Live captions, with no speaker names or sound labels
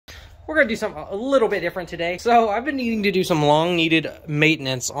we're gonna do something a little bit different today. So I've been needing to do some long needed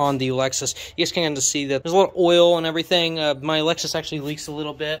maintenance on the Lexus. You guys can see that there's a little oil and everything. My Lexus actually leaks a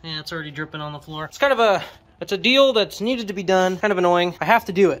little bit, and it's already dripping on the floor. It's kind of it's a deal that's needed to be done, kind of annoying. I have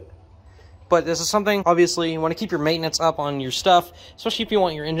to do it. But this is something, obviously, you want to keep your maintenance up on your stuff, especially if you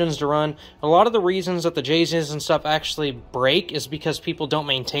want your engines to run. A lot of the reasons that the Gs and stuff actually break is because people don't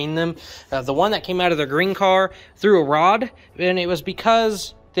maintain them. The one that came out of the green car threw a rod, and it was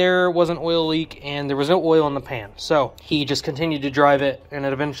because there was an oil leak and there was no oil in the pan. So he just continued to drive it, and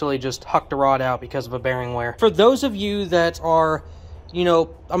it eventually just hucked the rod out because of a bearing wear. For those of you that are, you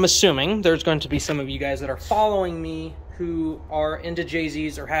know, I'm assuming there's going to be some of you guys that are following me who are into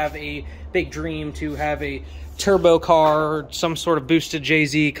JZs or have a big dream to have a turbo car or some sort of boosted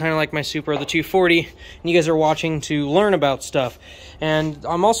JZ, kind of like my Supra, the 240, and you guys are watching to learn about stuff. And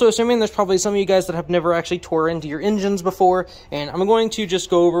I'm also assuming there's probably some of you guys that have never actually tore into your engines before, and I'm going to just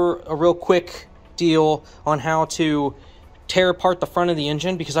go over a real quick deal on how to tear apart the front of the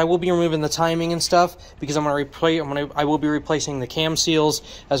engine, because I will be removing the timing and stuff, because I will be replacing the cam seals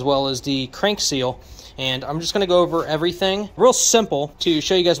as well as the crank seal. And I'm just going to go over everything real simple to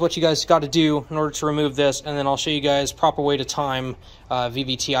show you guys what you guys got to do in order to remove this, and then I'll show you guys proper way to time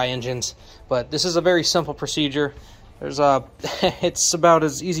VVTi engines. But this is a very simple procedure. It's about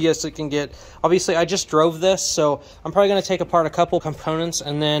as easy as it can get. Obviously, I just drove this, so I'm probably going to take apart a couple components,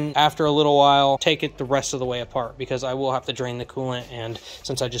 and then after a little while, take it the rest of the way apart, because I will have to drain the coolant, and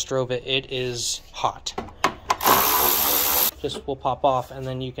since I just drove it, it is hot. Just will pop off, and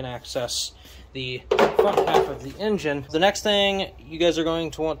then you can access the front half of the engine. The next thing you guys are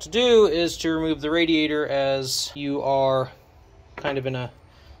going to want to do is to remove the radiator, as you are kind of in a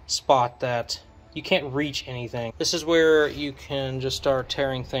spot that you can't reach anything. This is where you can just start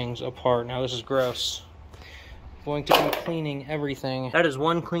tearing things apart. Now this is gross. I'm going to be cleaning everything. That is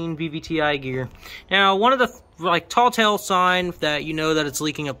one clean VVTi gear. Now, one of the tall tale sign that you know that it's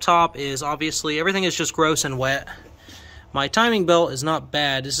leaking up top is obviously everything is just gross and wet. My timing belt is not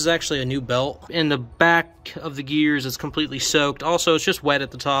bad. This is actually a new belt. In the back of the gears, it's completely soaked. Also, it's just wet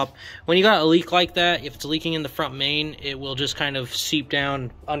at the top. When you got a leak like that, if it's leaking in the front main, it will just kind of seep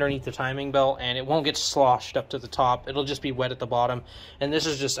down underneath the timing belt, and it won't get sloshed up to the top. It'll just be wet at the bottom. And this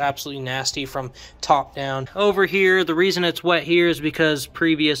is just absolutely nasty from top down. Over here, the reason it's wet here is because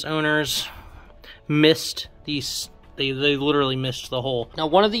previous owners missed these. They literally missed the hole. Now,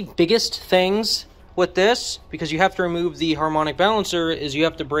 one of the biggest things with this, because you have to remove the harmonic balancer, is you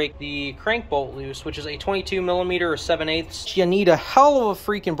have to break the crank bolt loose, which is a 22mm or 7/8. You need a hell of a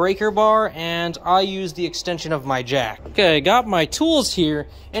freaking breaker bar, and I use the extension of my jack. Okay, I got my tools here,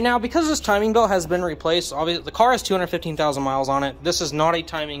 and now because this timing belt has been replaced, obviously the car has 215,000 miles on it. This is not a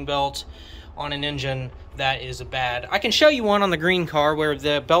timing belt on an engine that is bad. I can show you one on the green car where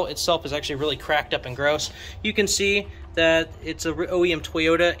the belt itself is actually really cracked up and gross. You can see that it's a OEM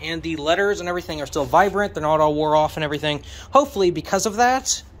Toyota, and the letters and everything are still vibrant. They're not all wore off and everything. Hopefully, because of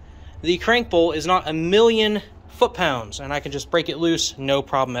that, the crank bolt is not a million foot-pounds, and I can just break it loose, no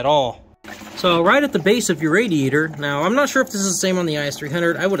problem at all. So right at the base of your radiator, now I'm not sure if this is the same on the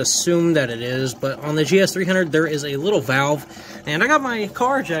IS300, I would assume that it is, but on the Gs300 there is a little valve, and I got my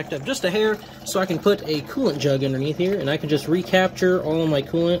car jacked up just a hair so I can put a coolant jug underneath here, and I can just recapture all of my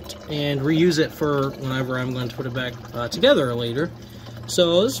coolant and reuse it for whenever I'm going to put it back together later.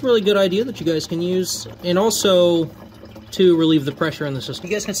 So this is a really good idea that you guys can use, and also to relieve the pressure in the system.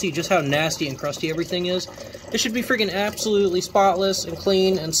 You guys can see just how nasty and crusty everything is. It should be freaking absolutely spotless and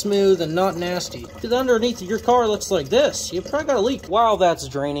clean and smooth and not nasty. Because underneath your car looks like this. You probably got a leak. While that's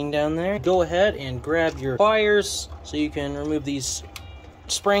draining down there, go ahead and grab your pliers so you can remove these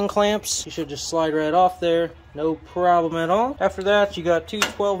spring clamps. You should just slide right off there. No problem at all. After that, you got two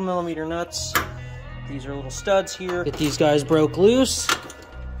 12mm nuts. These are little studs here. Get these guys broke loose.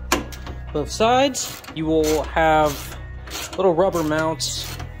 Both sides. You will have little rubber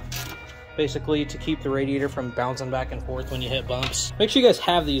mounts, basically to keep the radiator from bouncing back and forth when you hit bumps. Make sure you guys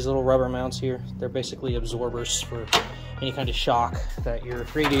have these little rubber mounts here. They're basically absorbers for any kind of shock that your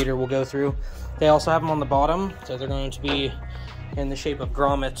radiator will go through. They also have them on the bottom, so they're going to be in the shape of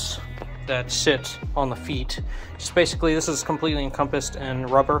grommets that sit on the feet. Just basically, this is completely encompassed in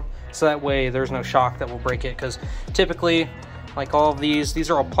rubber, so that way there's no shock that will break it, because typically, like all of these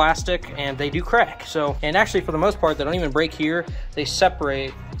are all plastic and they do crack. So, and actually for the most part, they don't even break here. They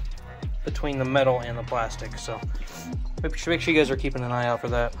separate between the metal and the plastic. So make sure you guys are keeping an eye out for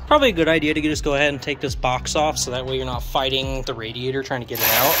that. Probably a good idea to just go ahead and take this box off, so that way you're not fighting the radiator trying to get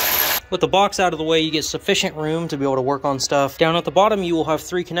it out. With the box out of the way, you get sufficient room to be able to work on stuff. Down at the bottom, you will have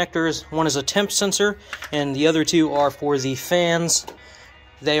 3 connectors. One is a temp sensor, and the other 2 are for the fans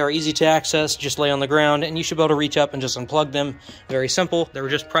They are easy to access, just lay on the ground, and you should be able to reach up and just unplug them. Very simple. They were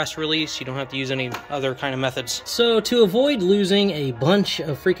just press release. You don't have to use any other kind of methods. So to avoid losing a bunch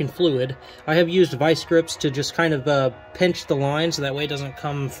of freaking fluid, I have used vice grips to just kind of pinch the line so that way it doesn't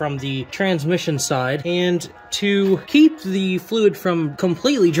come from the transmission side. And to keep the fluid from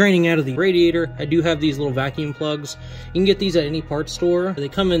completely draining out of the radiator, I do have these little vacuum plugs. You can get these at any parts store. They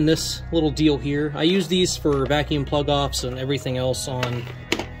come in this little deal here. I use these for vacuum plug offs and everything else on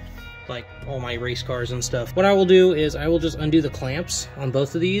like all my race cars and stuff. What I will do is I will just undo the clamps on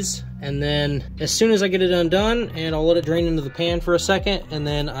both of these, and then as soon as I get it undone, and I'll let it drain into the pan for a second, and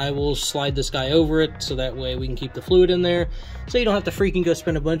then I will slide this guy over it so that way we can keep the fluid in there, so you don't have to freaking go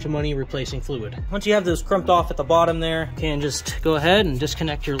spend a bunch of money replacing fluid. Once you have those crimped off at the bottom there, you can just go ahead and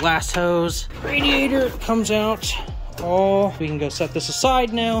disconnect your last hose. Radiator comes out. We can go set this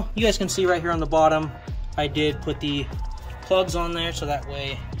aside now. You guys can see right here on the bottom, I did put the plugs on there so that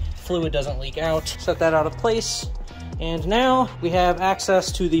way fluid doesn't leak out. Set that out of place, and now we have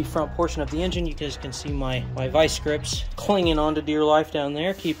access to the front portion of the engine. You guys can see my vice grips clinging onto dear life down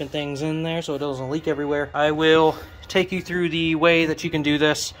there, keeping things in there so it doesn't leak everywhere. I will take you through the way that you can do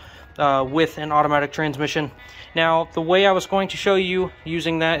this with an automatic transmission. Now, the way I was going to show you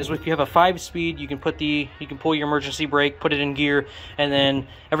using that is if you have a 5-speed, you can pull your emergency brake, put it in gear, and then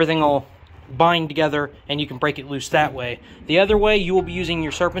everything will bind together and you can break it loose that way. The other way, you will be using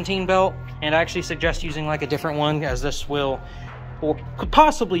your serpentine belt, and I actually suggest using like a different one, as this will or could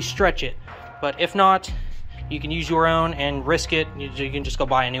possibly stretch it. But if not, you can use your own and risk it. You can just go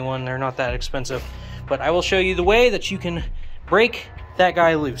buy a new one. They're not that expensive. But I will show you the way that you can break that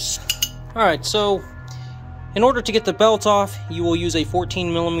guy loose. Alright, so in order to get the belt off, you will use a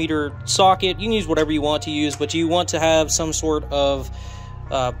 14mm socket. You can use whatever you want to use, but you want to have some sort of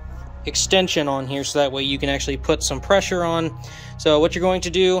extension on here so that way you can actually put some pressure on. So what you're going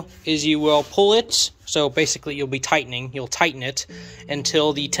to do is you will pull it. So basically you'll tighten it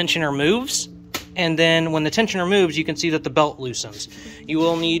until the tensioner moves. And then when the tensioner moves, you can see that the belt loosens. You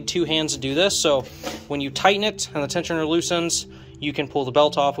will need 2 hands to do this. So when you tighten it and the tensioner loosens, you can pull the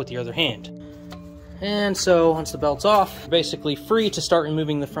belt off with your other hand. And so once the belt's off, you're basically free to start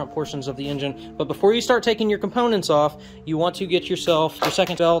removing the front portions of the engine. But before you start taking your components off, you want to get yourself your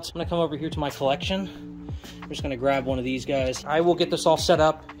second belt. I'm gonna come over here to my collection. I'm just gonna grab one of these guys. I will get this all set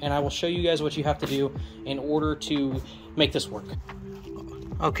up and I will show you guys what you have to do in order to make this work.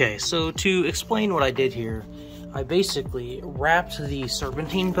 Okay, so to explain what I did here, I basically wrapped the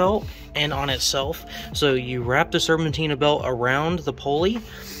serpentine belt and on itself. So you wrap the serpentine belt around the pulley,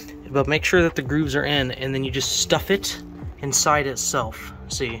 but make sure that the grooves are in, and then you just stuff it inside itself.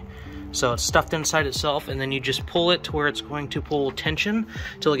 See? So it's stuffed inside itself, and then you just pull it to where it's going to pull tension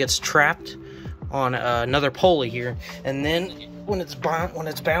till it gets trapped on another pulley here. And then when it's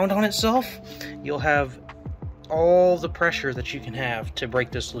bound on itself, you'll have all the pressure that you can have to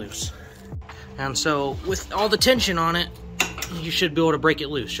break this loose. And so with all the tension on it, you should be able to break it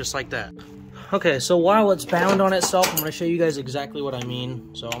loose just like that. Okay, so while it's bound on itself, I'm going to show you guys exactly what I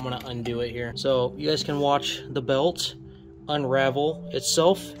mean. So I'm going to undo it here. So you guys can watch the belt unravel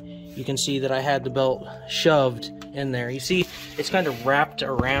itself. You can see that I had the belt shoved in there. You see, it's kind of wrapped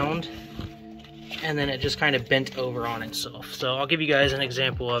around, and then it just kind of bent over on itself. So I'll give you guys an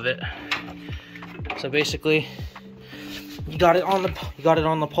example of it. So basically, you got it on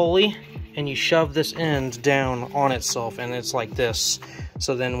the pulley, and you shove this end down on itself, and it's like this.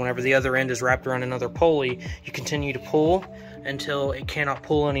 So then whenever the other end is wrapped around another pulley, you continue to pull until it cannot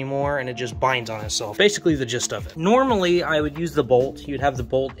pull anymore and it just binds on itself. Basically the gist of it. Normally I would use the bolt. You'd have the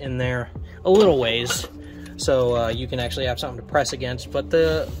bolt in there a little ways, so you can actually have something to press against. But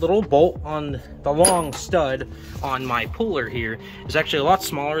the little bolt on the long stud on my puller here is actually a lot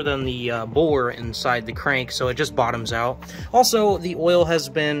smaller than the bore inside the crank, so it just bottoms out. Also, the oil has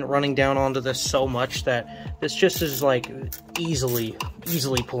been running down onto this so much that this just is like easily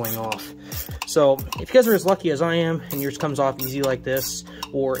pulling off. So if you guys are as lucky as I am and yours comes off easy like this,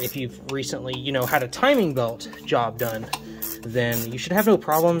 or if you've recently, had a timing belt job done, then you should have no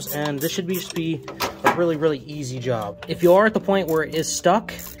problems, and this should just be a really easy job. If you are at the point where it is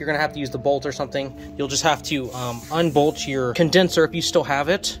stuck, you're gonna have to use the bolt or something. You'll just have to unbolt your condenser if you still have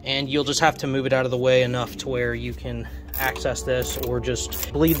it, and you'll just have to move it out of the way enough to where you can access this or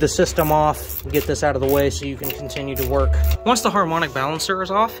just bleed the system off, get this out of the way so you can continue to work. Once the harmonic balancer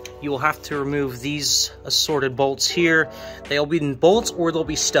is off, you will have to remove these assorted bolts here. They'll be bolts or they'll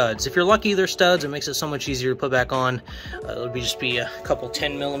be studs. If you're lucky, they're studs. It makes it so much easier to put back on. It'll just be a couple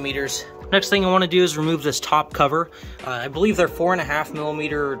 10 millimeters. Next thing I want to do is remove this top cover. I believe they're 4.5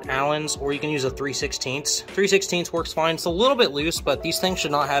 millimeter Allens, or you can use a 3/16. 3/16 works fine. It's a little bit loose, but these things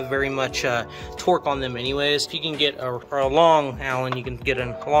should not have very much torque on them anyways. If you can get a long Allen, you can get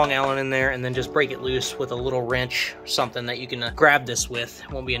a long Allen in there and then just break it loose with a little wrench, something that you can grab this with.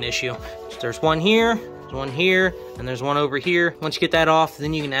 It won't be an issue. So there's one here, one here, and there's one over here. Once you get that off,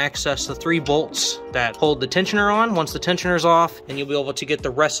 then you can access the 3 bolts that hold the tensioner on. Once the tensioner's off, then you'll be able to get the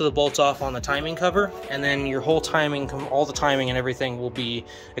rest of the bolts off on the timing cover, and then your whole timing, all the timing and everything will be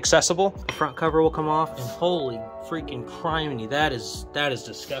accessible. The front cover will come off, and holy freaking criminy, that is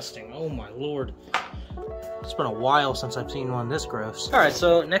disgusting. Oh my lord. It's been a while since I've seen one this gross. All right,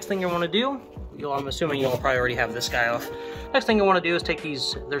 so next thing you want to do, I'm assuming you'll probably already have this guy off. Next thing you want to do is take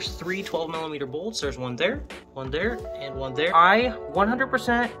these, there's 3 12 millimeter bolts. There's one there, and one there. I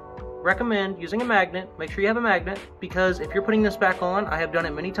 100% recommend using a magnet. Make sure you have a magnet, because if you're putting this back on, I have done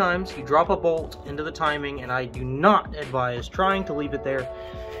it many times, you drop a bolt into the timing, and I do not advise trying to leave it there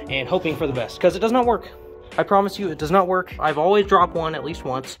and hoping for the best, because it does not work. I promise you, it does not work. I've always dropped one at least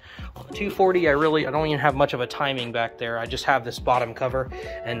once. On the 240, I don't even have much of a timing back there. I just have this bottom cover,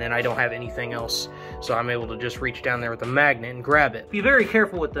 and then I don't have anything else. So I'm able to just reach down there with a magnet and grab it. Be very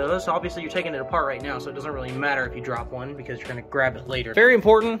careful with those. Obviously, you're taking it apart right now, so it doesn't really matter if you drop one, because you're gonna grab it later. Very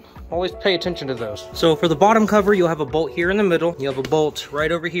important, always pay attention to those. So for the bottom cover, you'll have a bolt here in the middle. You have a bolt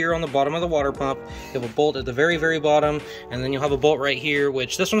right over here on the bottom of the water pump. You have a bolt at the very, very bottom, and then you'll have a bolt right here,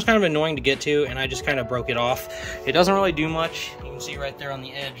 which this one's kind of annoying to get to, and I just kind of broke it off. It doesn't really do much. You can see right there on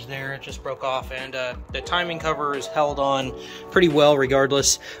the edge there, it just broke off, and the timing cover is held on pretty well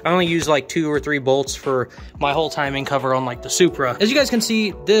regardless. I only use like 2 or 3 bolts for my whole timing cover on like the Supra. As you guys can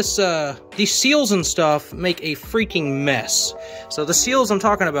see, this these seals and stuff make a freaking mess. So the seals I'm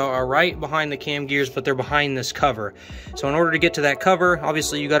talking about are right behind the cam gears, but they're behind this cover. So in order to get to that cover,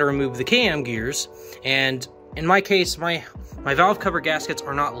 obviously you got to remove the cam gears, and in my case, my valve cover gaskets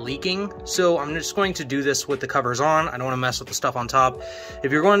are not leaking, so I'm just going to do this with the covers on. I don't want to mess with the stuff on top.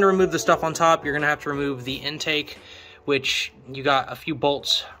 If you're going to remove the stuff on top, you're going to have to remove the intake, which you got a few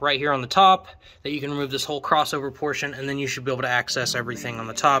bolts right here on the top that you can remove this whole crossover portion, and then you should be able to access everything on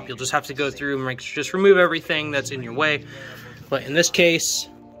the top. You'll just have to go through and just remove everything that's in your way. But in this case,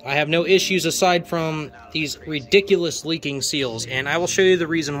 I have no issues aside from these ridiculous leaking seals, and I will show you the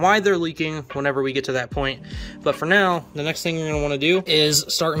reason why they're leaking whenever we get to that point. But for now, the next thing you're going to want to do is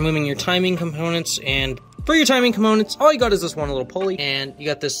start removing your timing components. And for your timing components, all you got is this one little pulley, and you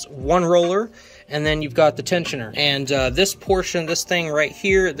got this one roller, and then you've got the tensioner. And this portion, this thing right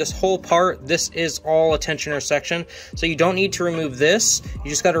here, this whole part, this is all a tensioner section. So you don't need to remove this. You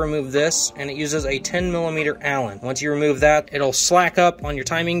just got to remove this, and it uses a 10 millimeter Allen. Once you remove that, it'll slack up on your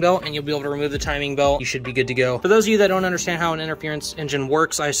timing belt, and you'll be able to remove the timing belt. You should be good to go. For those of you that don't understand how an interference engine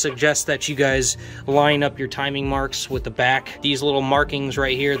works, I suggest that you guys line up your timing marks with the back. These little markings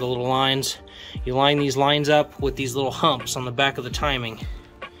right here, the little lines, you line these lines up with these little humps on the back of the timing.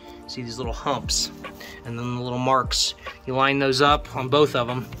 See these little humps, and then the little marks. You line those up on both of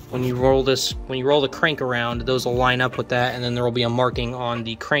them. When you roll the crank around, those will line up with that, and then there will be a marking on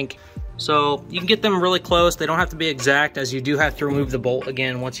the crank. So you can get them really close. They don't have to be exact, as you do have to remove the bolt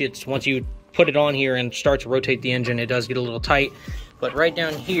again. Once you put it on here and start to rotate the engine, it does get a little tight. But right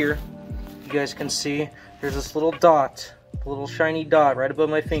down here, you guys can see there's this little dot, a little shiny dot right above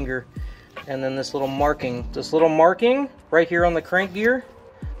my finger, and then this little marking right here on the crank gear.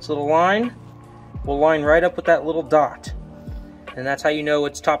 This little line will line right up with that little dot, and that's how you know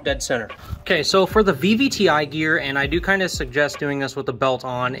it's top dead center. Okay, so for the VVTi gear, and I do kind of suggest doing this with the belt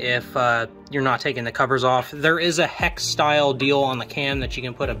on if you're not taking the covers off. There is a hex style deal on the cam that you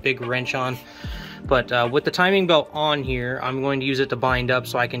can put a big wrench on, but with the timing belt on here, I'm going to use it to bind up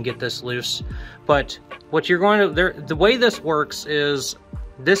so I can get this loose. But what you're going to, the way this works is,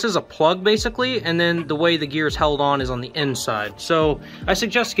 this is a plug basically, and then the way the gear is held on is on the inside. So I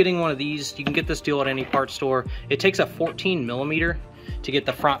suggest getting one of these. You can get this deal at any parts store. It takes a 14 millimeter to get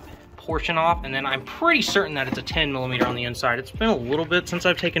the front portion off, and then I'm pretty certain that it's a 10 millimeter on the inside. It's been a little bit since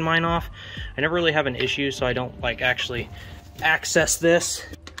I've taken mine off. I never really have an issue, so I don't like actually access this.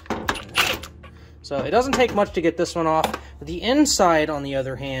 So it doesn't take much to get this one off. The inside, on the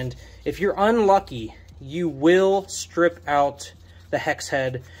other hand, if you're unlucky, you will strip out the hex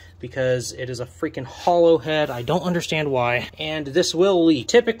head. because it is a freaking hollow head. I don't understand why. And this will leak.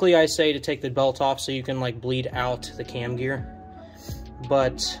 Typically, I say to take the belt off so you can like bleed out the cam gear.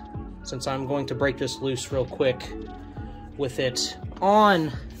 But since I'm going to break this loose real quick with it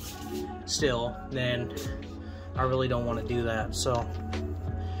on still, then I really don't want to do that. So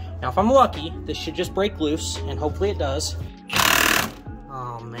now if I'm lucky, this should just break loose, and hopefully it does.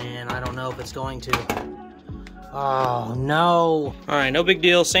 Oh man, I don't know if it's going to. Oh no. Alright, no big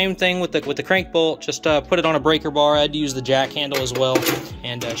deal. Same thing with the crank bolt. Just put it on a breaker bar. I had to use the jack handle as well.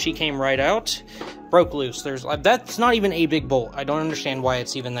 And she came right out. Broke loose. That's not even a big bolt. I don't understand why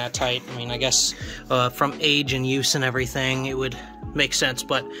it's even that tight. I mean, I guess from age and use and everything, it would make sense,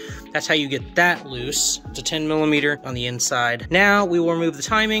 but that's how you get that loose. It's a 10mm on the inside. Now we will remove the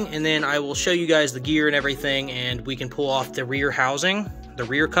timing, and then I will show you guys the gear and everything, and we can pull off the rear housing, the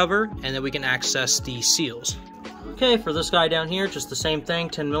rear cover, and then we can access the seals. Okay, for this guy down here, just the same thing,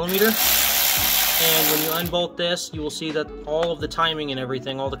 10mm. And when you unbolt this, you will see that all of the timing and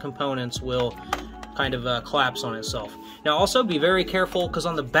everything, all the components will kind of collapse on itself. Now also be very careful, because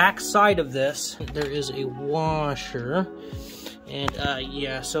on the back side of this, there is a washer. And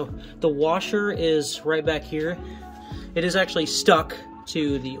yeah, so the washer is right back here. It is actually stuck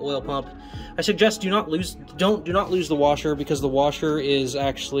to the oil pump. I suggest do not lose the washer, because the washer is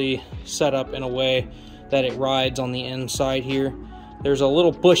actually set up in a way that it rides on the inside here. There's a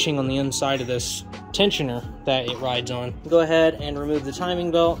little bushing on the inside of this tensioner that it rides on. Go ahead and remove the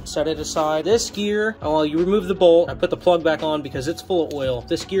timing belt, set it aside. This gear, while you remove the bolt, I put the plug back on because it's full of oil.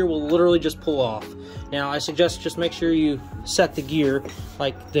 This gear will literally just pull off. Now I suggest just make sure you set the gear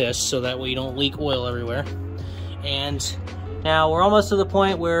like this so that way you don't leak oil everywhere. And now we're almost to the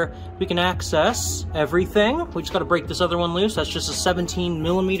point where we can access everything. We just got to break this other one loose. That's just a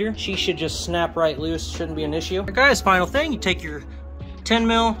 17mm. She should just snap right loose. Shouldn't be an issue. Right, guys, final thing. You take your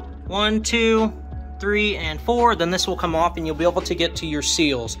 10mm, 1, 2, 3, and 4. Then this will come off and you'll be able to get to your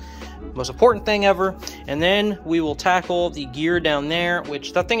seals. Most important thing ever. And then we will tackle the gear down there,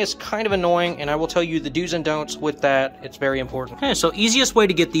 which that thing is kind of annoying, and I will tell you the do's and don'ts with that. It's very important. Okay, so easiest way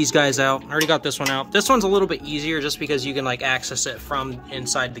to get these guys out. I already got this one out. This one's a little bit easier just because you can like access it from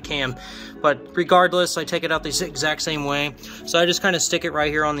inside the cam. But regardless, I take it out the exact same way. So I just kind of stick it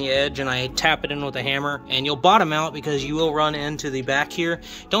right here on the edge and I tap it in with a hammer, and you'll bottom out because you will run into the back here.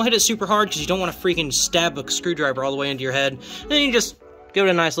 Don't hit it super hard because you don't want to freaking stab a screwdriver all the way into your head. Then you just give it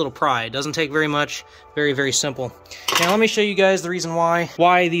a nice little pry. It doesn't take very much. Very, very simple. Now let me show you guys the reason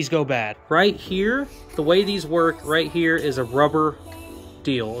why these go bad. Right here, the way these work, right here is a rubber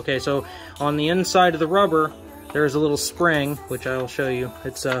deal. Okay, so on the inside of the rubber, there's a little spring, which I will show you.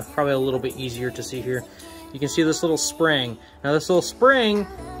 It's probably a little bit easier to see here. You can see this little spring. Now this little spring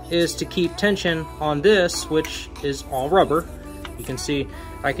is to keep tension on this, which is all rubber. You can see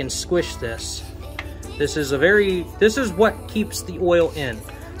I can squish this. This is what keeps the oil in.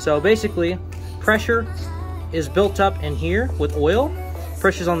 So basically, pressure is built up in here with oil,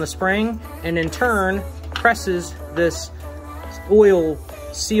 pushes on the spring, and in turn presses this oil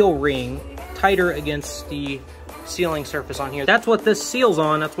seal ring tighter against the sealing surface on here. That's what this seals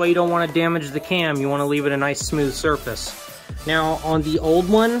on. That's why you don't want to damage the cam. You want to leave it a nice smooth surface. Now on the old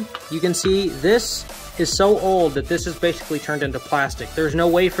one, you can see this is so old that this is basically turned into plastic. There's no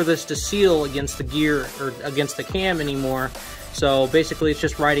way for this to seal against the gear or against the cam anymore. So basically it's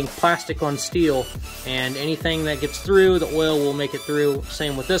just riding plastic on steel, and anything that gets through, the oil will make it through.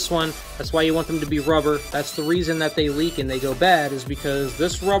 Same with this one. That's why you want them to be rubber. That's the reason that they leak and they go bad, is because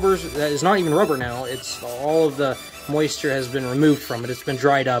this rubber that is not even rubber now. It's all of the moisture has been removed from it. It's been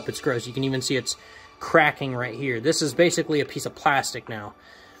dried up. It's gross. You can even see it's cracking right here. This is basically a piece of plastic now.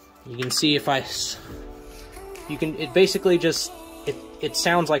 You can see if it basically just, it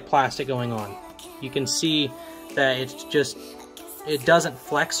sounds like plastic going on. You can see that it doesn't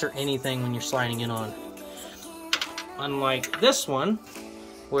flex or anything when you're sliding it on. Unlike this one,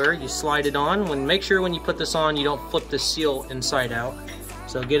 where you slide it on, make sure when you put this on, you don't flip the seal inside out.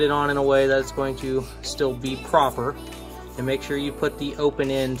 So get it on in a way that it's going to still be proper, and make sure you put the open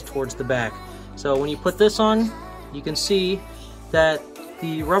end towards the back. So when you put this on, you can see that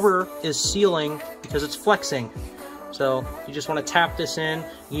the rubber is sealing because it's flexing. So you just want to tap this in,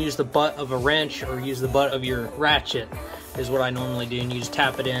 use the butt of a wrench or use the butt of your ratchet is what I normally do, and you just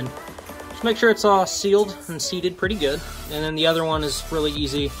tap it in. Just make sure it's all sealed and seated pretty good. And then the other one is really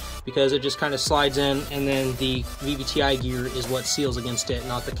easy because it just kind of slides in, and then the VVTi gear is what seals against it,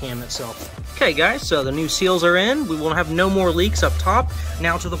 not the cam itself. Okay guys, so the new seals are in. We will have no more leaks up top.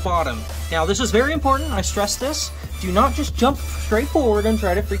 Now to the bottom. Now this is very important, I stress this. Do not just jump straight forward and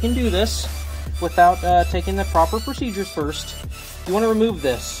try to freaking do this without taking the proper procedures first. you want to remove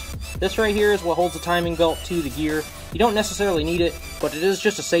this. This right here is what holds the timing belt to the gear. You don't necessarily need it, but it is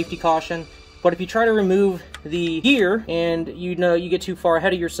just a safety caution. But if you try to remove the gear and you get too far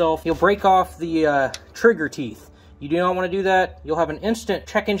ahead of yourself, you'll break off the trigger teeth. You do not want to do that. You'll have an instant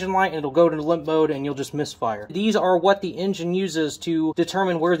check engine light and it'll go to limp mode and you'll just misfire. These are what the engine uses to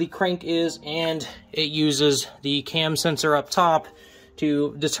determine where the crank is, and it uses the cam sensor up top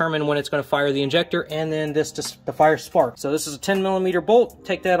to determine when it's going to fire the injector, and then this to fire spark. So this is a 10mm bolt.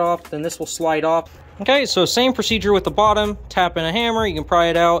 Take that off, then this will slide off. Okay, so same procedure with the bottom. Tap in a hammer, you can pry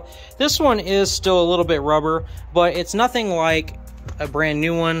it out. This one is still a little bit rubber, but it's nothing like a brand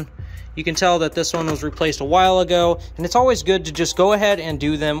new one. You can tell that this one was replaced a while ago, and it's always good to just go ahead and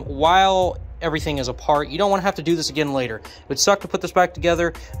do them while everything is apart. You don't want to have to do this again later. It would suck to put this back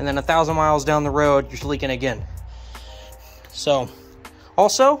together, and then 1,000 miles down the road, you're leaking again. So,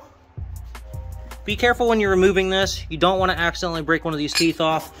 also, be careful when you're removing this. You don't want to accidentally break one of these teeth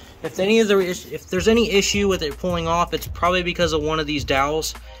off. If there's any issue with it pulling off, it's probably because of one of these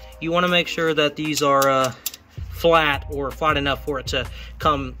dowels. You want to make sure that these are flat, or flat enough for it to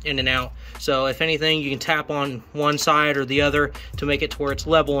come in and out. So if anything, you can tap on one side or the other to make it to where it's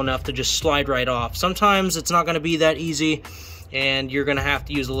level enough to just slide right off. Sometimes it's not going to be that easy, and you're going to have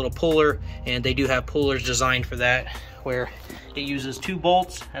to use a little puller, and they do have pullers designed for that, where it uses 2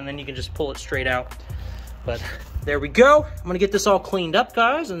 bolts and then you can just pull it straight out. But there we go. I'm going to get this all cleaned up,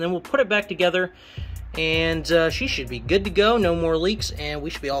 guys, and then we'll put it back together, and she should be good to go. No more leaks, and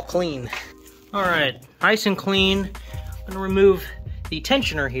we should be all clean. All right, nice and clean. I'm going to remove the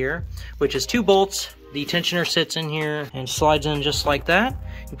tensioner here, which is 2 bolts. The tensioner sits in here and slides in just like that.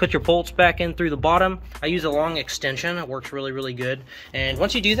 You put your bolts back in through the bottom. I use a long extension. It works really, really good. And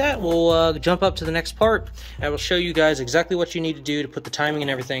once you do that, we'll jump up to the next part. I will show you guys exactly what you need to do to put the timing and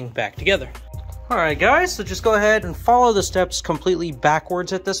everything back together. All right, guys, so just go ahead and follow the steps completely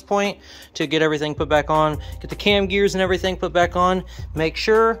backwards at this point to get everything put back on. Get the cam gears and everything put back on. Make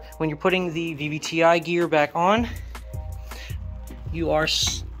sure when you're putting the VVTi gear back on, you are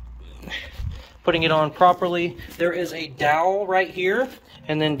putting it on properly. There is a dowel right here,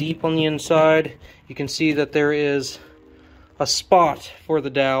 and then deep on the inside, you can see that there is a spot for the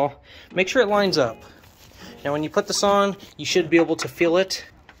dowel. Make sure it lines up. Now, when you put this on, you should be able to feel it.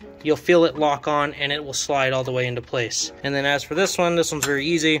 You'll feel it lock on, and it will slide all the way into place. And then as for this one's very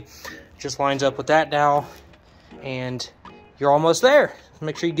easy. It just lines up with that dowel, and you're almost there.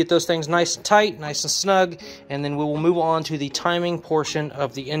 Make sure you get those things nice and tight, nice and snug, and then we will move on to the timing portion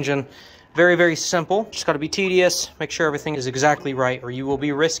of the engine. Very, very simple. Just got to be tedious. Make sure everything is exactly right, or you will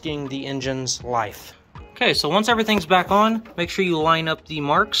be risking the engine's life. Okay, so once everything's back on, make sure you line up the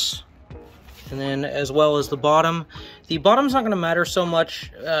marks, and then as well as the bottom. The bottom's not going to matter so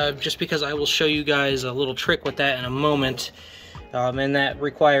much, just because I will show you guys a little trick with that in a moment. And that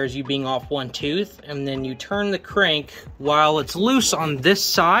requires you being off one tooth, and then you turn the crank while it's loose on this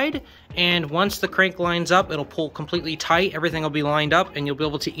side, and once the crank lines up, it'll pull completely tight. Everything will be lined up, and you'll be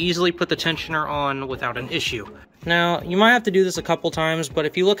able to easily put the tensioner on without an issue. Now, you might have to do this a couple times, but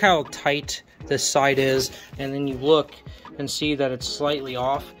if you look how tight this side is, and then you look and see that it's slightly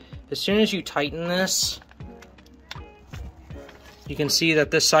off, as soon as you tighten this, you can see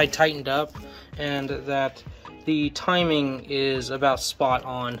that this side tightened up, and that the timing is about spot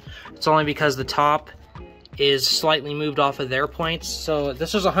on. It's only because the top is slightly moved off of their points. So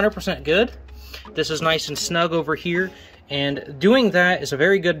this is 100% good. This is nice and snug over here, and doing that is a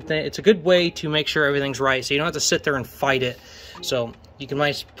very good thing. It's a good way to make sure everything's right, so you don't have to sit there and fight it. So you can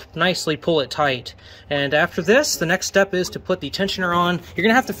nicely pull it tight. And after this, the next step is to put the tensioner on. You're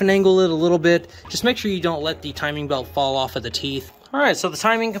gonna have to finagle it a little bit. Just make sure you don't let the timing belt fall off of the teeth. All right, so the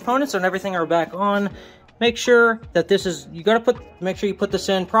timing components and everything are back on. Make sure that make sure you put this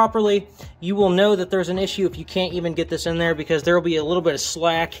in properly. You will know that there's an issue if you can't even get this in there, because there will be a little bit of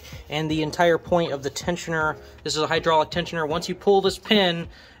slack, and the entire point of the tensioner, this is a hydraulic tensioner, once you pull this pin,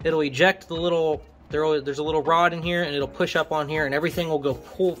 it'll eject the little, there's a little rod in here, and it'll push up on here, and everything will go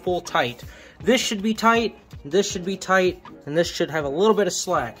full tight. This should be tight, this should be tight, and this should have a little bit of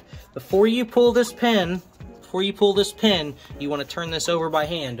slack. Before you pull this pin, you want to turn this over by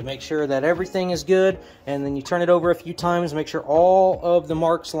hand to make sure that everything is good, and then you turn it over a few times, make sure all of the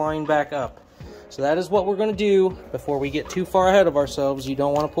marks line back up. So that is what we're going to do before we get too far ahead of ourselves. You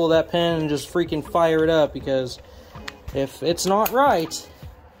don't want to pull that pin and just freaking fire it up, because if it's not right,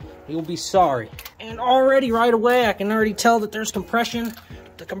 you'll be sorry. And already right away, I can already tell that there's compression.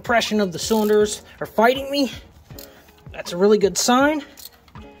 The compression of the cylinders are fighting me. That's a really good sign.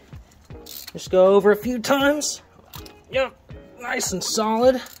 Just go over a few times. Yep, nice and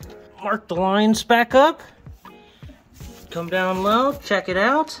solid. Mark the lines back up. come down low, check it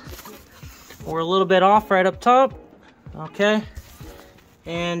out. We're a little bit off right up top, okay?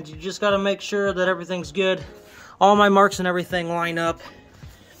 And you just gotta make sure that everything's good. All my marks and everything line up.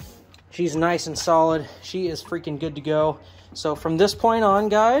 She's nice and solid. She is freaking good to go. So from this point on,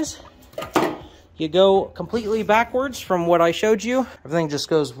 guys, you go completely backwards from what I showed you. Everything just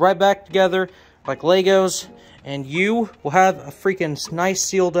goes right back together like Legos, and you will have a freaking nice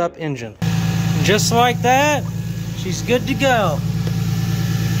sealed up engine. Just like that, she's good to go.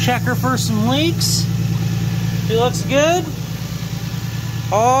 Check her for some leaks. She looks good.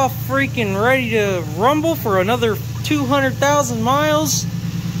 All freaking ready to rumble for another 200,000 miles.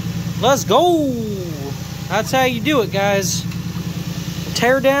 Let's go. That's how you do it, guys.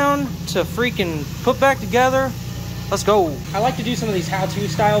 Tear down to freaking put back together. Let's go. I like to do some of these how-to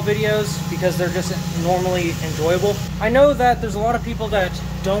style videos because they're just normally enjoyable. I know that there's a lot of people that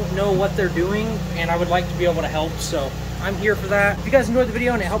don't know what they're doing, and I would like to be able to help, so I'm here for that. If you guys enjoyed the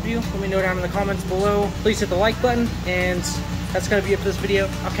video and it helped you, let me know down in the comments below. Please hit the like button, and that's gonna be it for this video.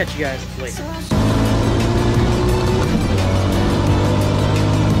 I'll catch you guys later.